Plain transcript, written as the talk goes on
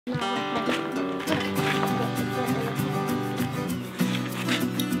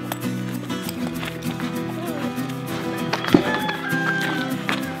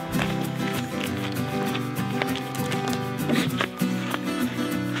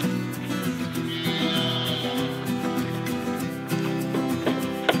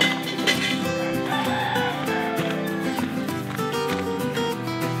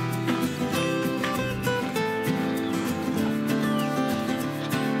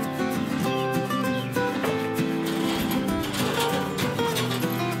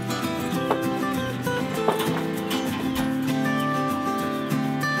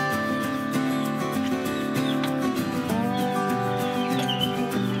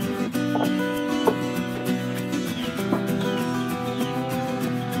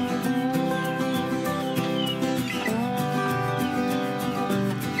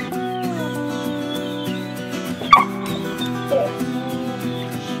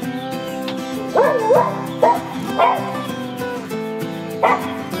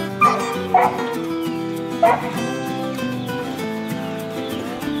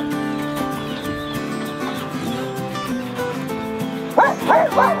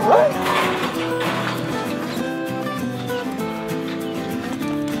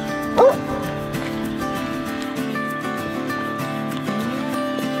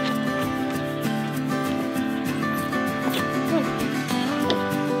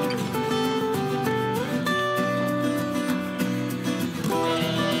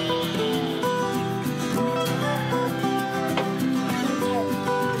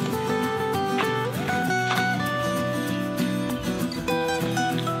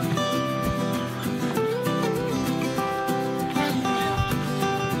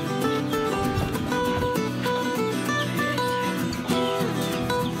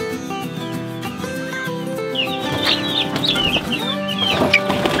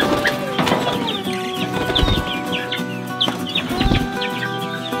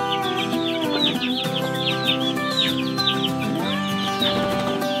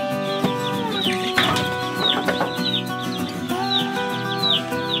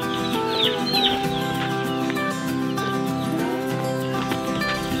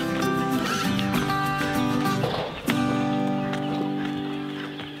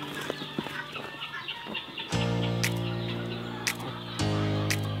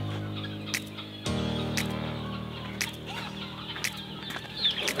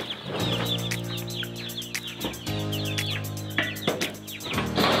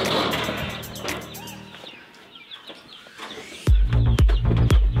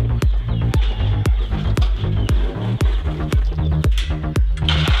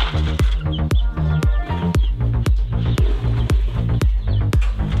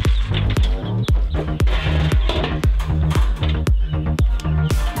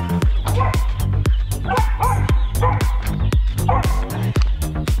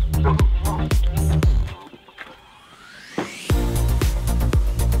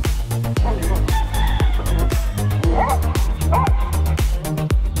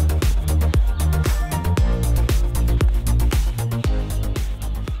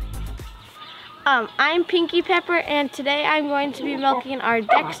I'm Pinkie-Pepper, and today I'm going to be milking our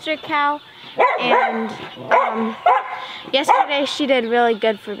Dexter cow, and yesterday she did really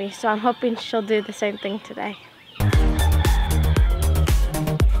good for me, so I'm hoping she'll do the same thing today.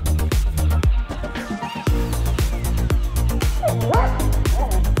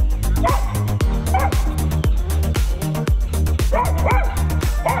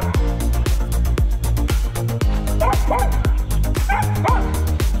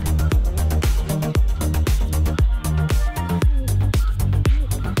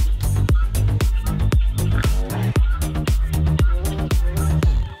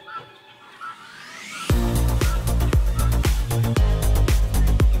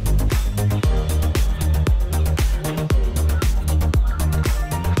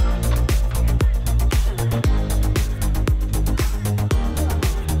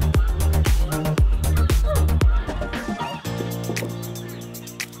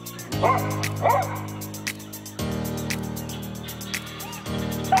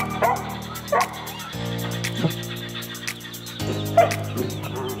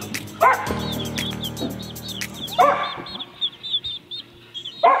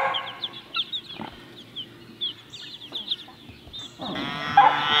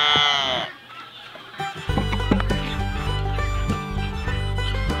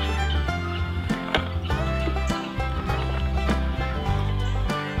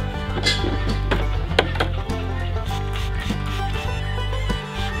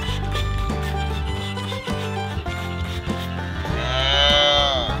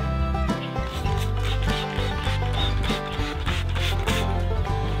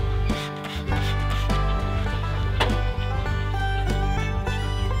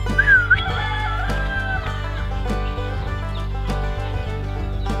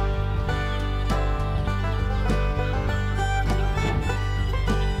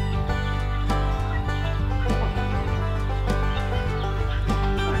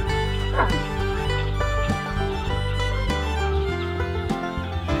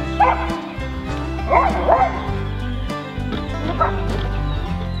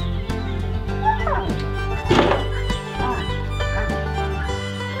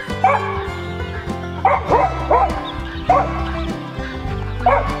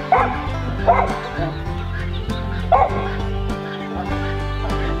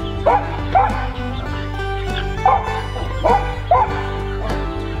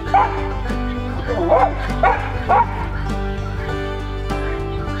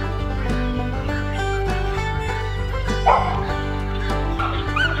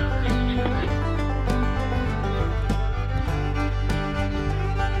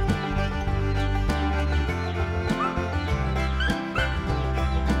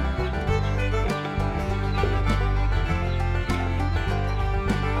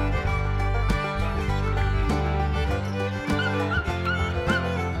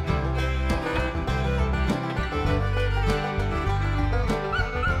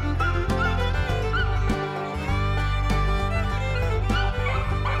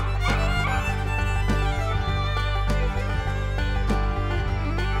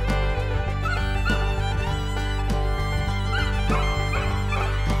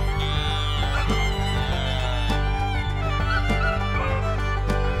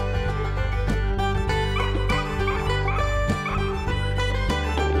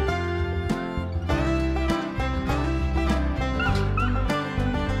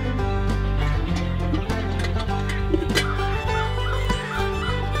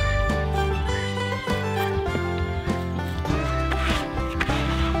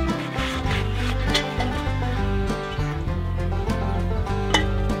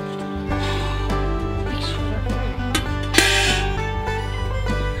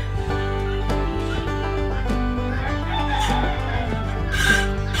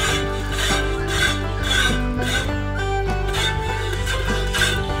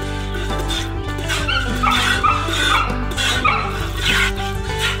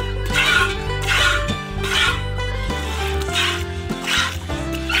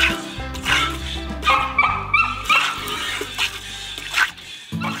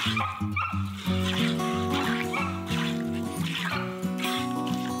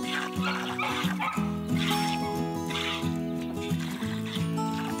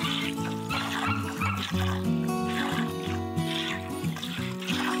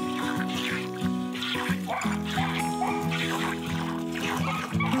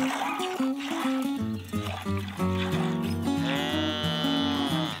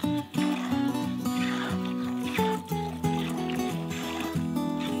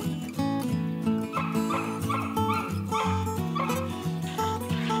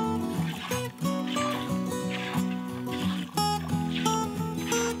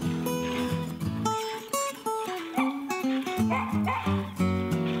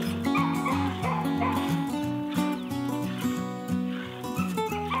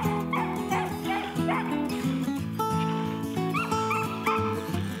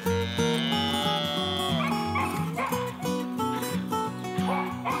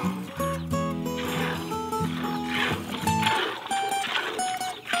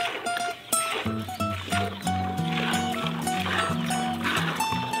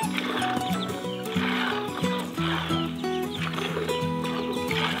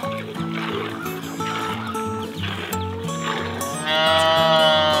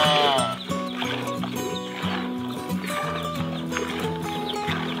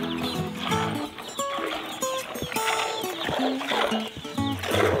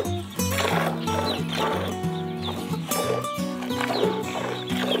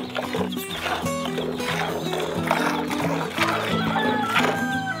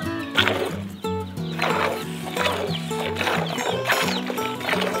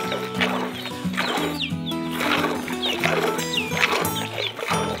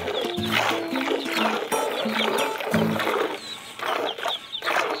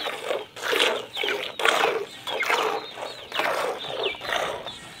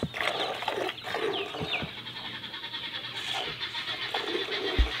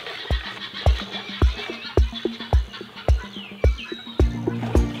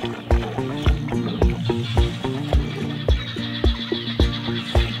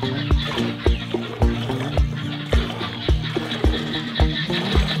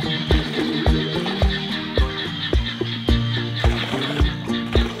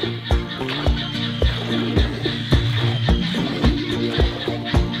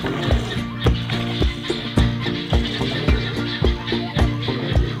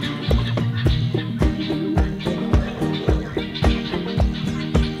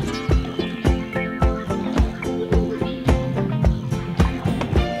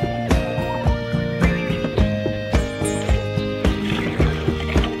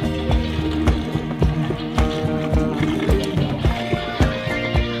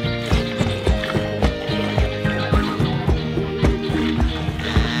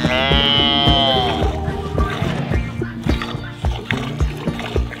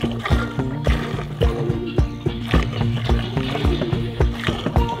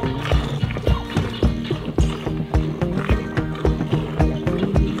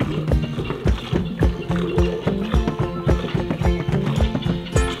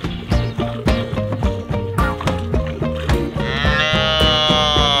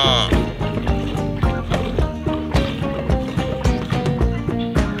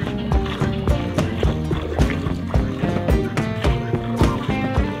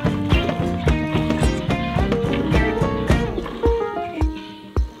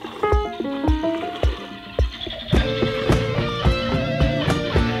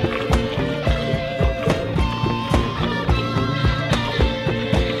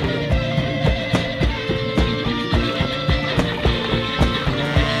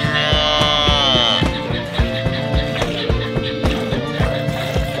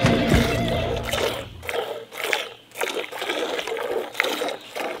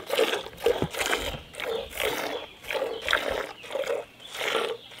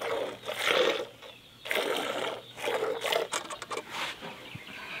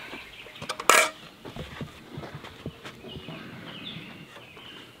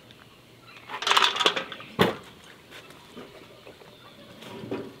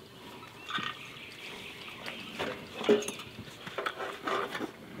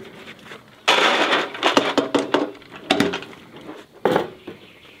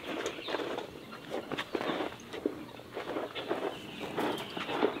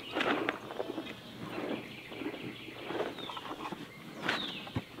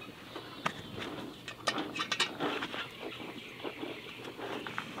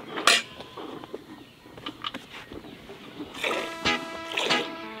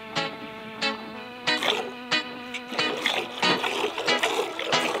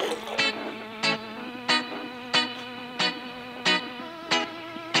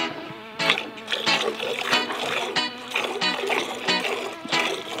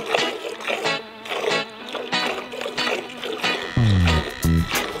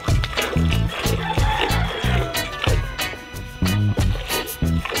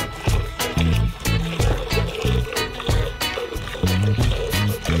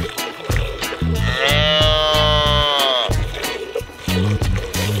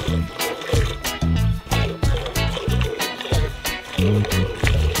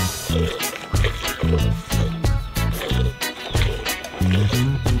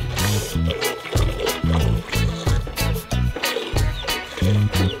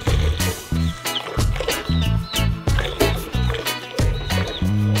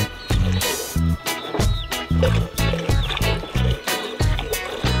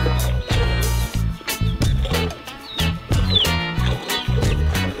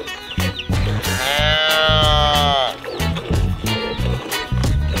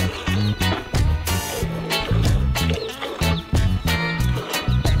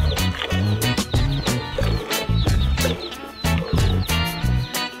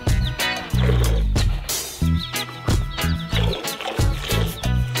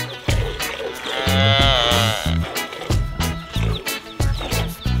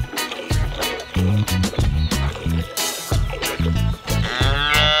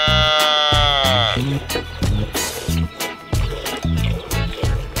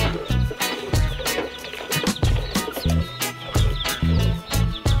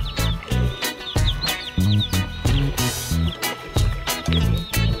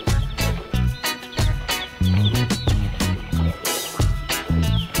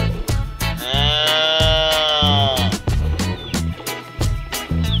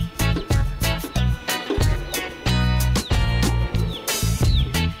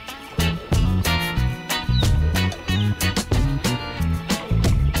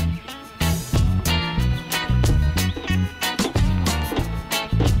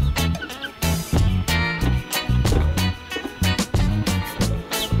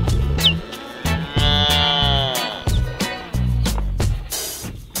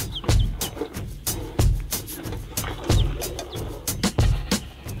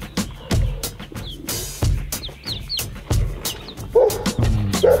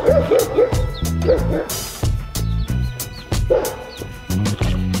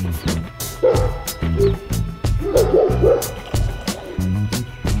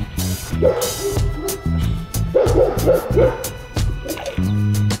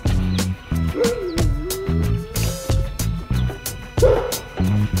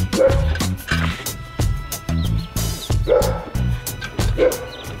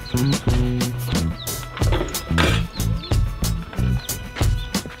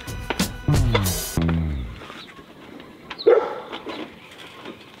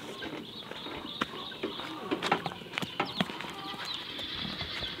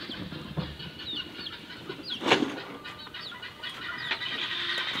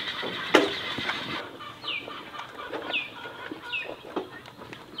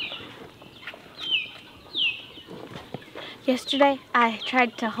 Yesterday, I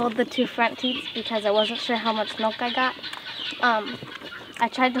tried to hold the two front teats because I wasn't sure how much milk I got. I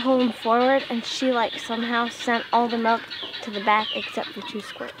tried to hold them forward, and she somehow sent all the milk to the back except for 2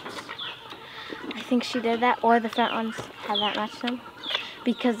 squirts. I think she did that, or the front ones had that much in them,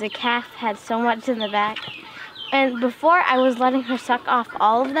 because the calf had so much in the back. And before, I was letting her suck off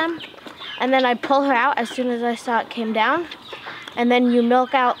all of them, and then I'd pull her out as soon as I saw it came down, and then you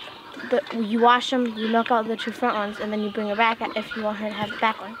milk out you wash them, you milk out the 2 front ones, and then you bring her back if you want her to have the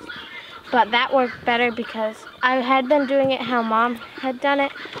back ones. But that worked better because I had been doing it how Mom had done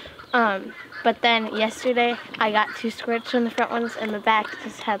it. But then yesterday I got 2 squirts from the front ones, and the back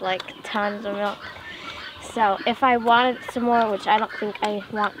just had tons of milk. So if I wanted some more, which I don't think I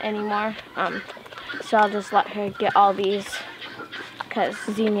want any more, so I'll just let her get all these, because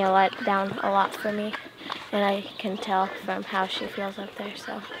Zinnia let down a lot for me, and I can tell from how she feels up there.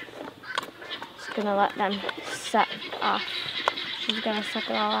 So just gonna let them suck off. She's gonna suck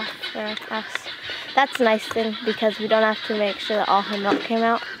it all off for us. That's a nice thing, because we don't have to make sure that all her milk came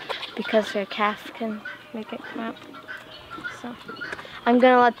out, because her calf can make it come out. So I'm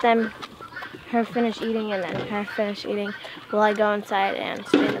gonna let her finish eating, and then her finish eating while I go inside and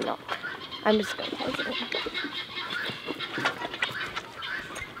spray the milk. I'm just gonna close it.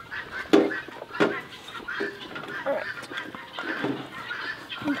 Alright.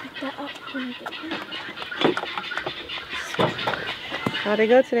 I'll pick that up when I get home. How'd it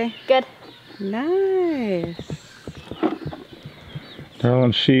go today? Good. Nice.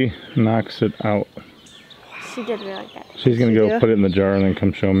 Darling, she knocks it out. She did really good. She's gonna go put it in the jar and then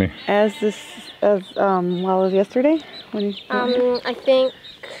come show me. As well as yesterday? When I think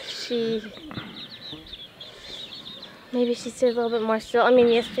maybe she stayed a little bit more still. I mean,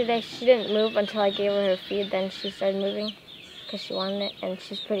 yesterday she didn't move until I gave her feed, then she started moving because she wanted it, and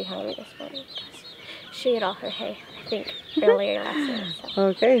she's pretty hungry this morning. She ate all her hay, I think, earlier last night. So.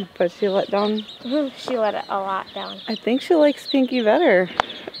 Okay, but she let down? She let it a lot down. I think she likes Pinkie better.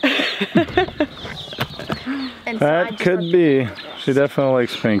 And so that could be. She definitely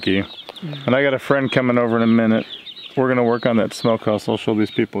likes Pinkie. And I got a friend coming over in a minute. We're going to work on that smokehouse. I'll show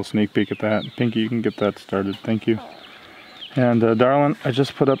these people a sneak peek at that. Pinkie, you can get that started. Thank you. And darling, I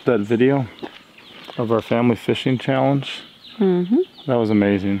just put up that video of our family fishing challenge. That was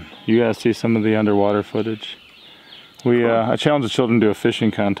amazing. You guys see some of the underwater footage. I challenged the children to do a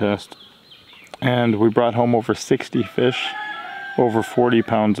fishing contest, and we brought home over 60 fish, over 40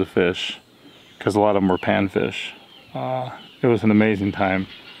 pounds of fish, because a lot of them were panfish. It was an amazing time,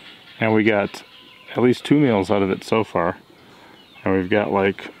 and we got at least 2 meals out of it so far, and we've got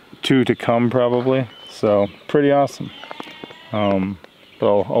like 2 to come probably, so pretty awesome. But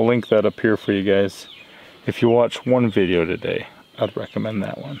I'll link that up here for you guys. If you watch one video today, I'd recommend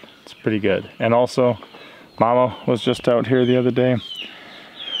that one. It's pretty good. And also, Mama was just out here the other day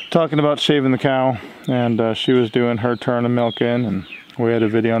talking about shaving the cow, and she was doing her turn of milk in, and we had a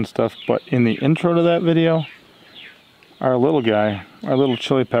video and stuff. But in the intro to that video, our little guy, our little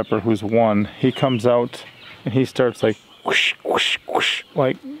chili pepper, who's 1, he comes out and he starts like whoosh, whoosh, whoosh,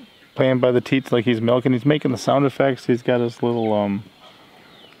 like playing by the teats like he's milking. He's making the sound effects. He's got his little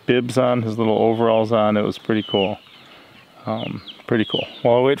bibs on, his little overalls on. It was pretty cool. Pretty cool.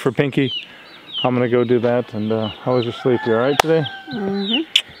 While I wait for Pinkie, I'm gonna go do that. And how was your sleep? You all right today?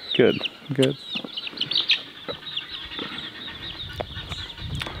 Good, good.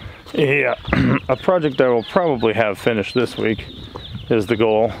 Yeah, a project I will probably have finished this week is the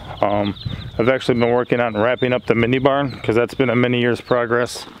goal. I've actually been working on wrapping up the mini barn, because that's been a many years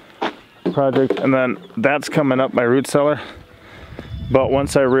progress project, and then that's coming up my root cellar. But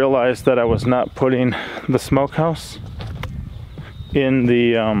once I realized that I was not putting the smokehouse in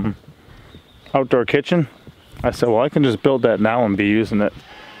the outdoor kitchen, I said, well, I can just build that now and be using it.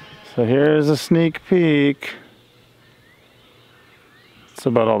 So here's a sneak peek. That's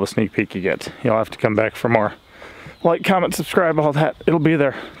about all the sneak peek you get. You'll have to come back for more. Like, comment, subscribe, all that. It'll be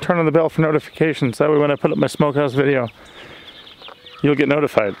there. Turn on the bell for notifications. That way when I put up my smokehouse video, you'll get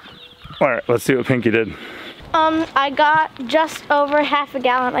notified. Alright, let's see what Pinkie did. I got just over half a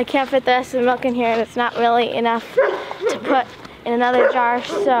gallon. I can't fit the rest of the milk in here, and it's not really enough to put in another jar,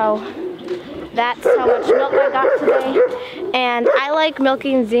 so that's how much milk I got today. And I like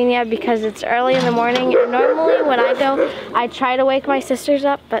milking Zinnia because it's early in the morning, and normally when I go, I try to wake my sisters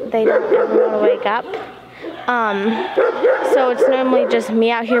up, but they don't ever want to wake up. So it's normally just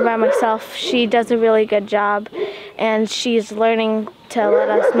me out here by myself. She does a really good job, and she's learning to let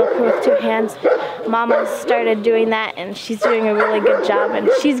us milk her with 2 hands. Mama started doing that, and she's doing a really good job, and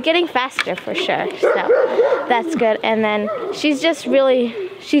she's getting faster for sure, so that's good. And then she's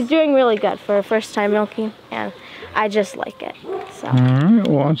doing really good for her first time milking, and I just like it. So. All right,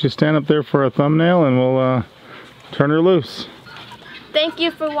 well, why don't you stand up there for a thumbnail, and we'll turn her loose. Thank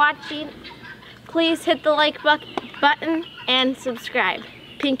you for watching. Please hit the like button and subscribe.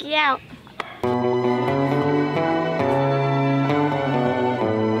 Pinkie out.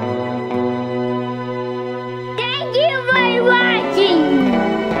 Thank you for watching.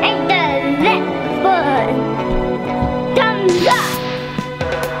 And the left button. Thumbs up.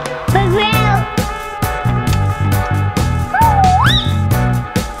 For real.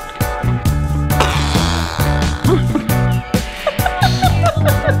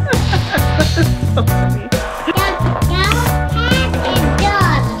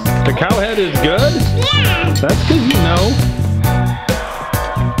 The cow head is good? Yeah. That's because you know.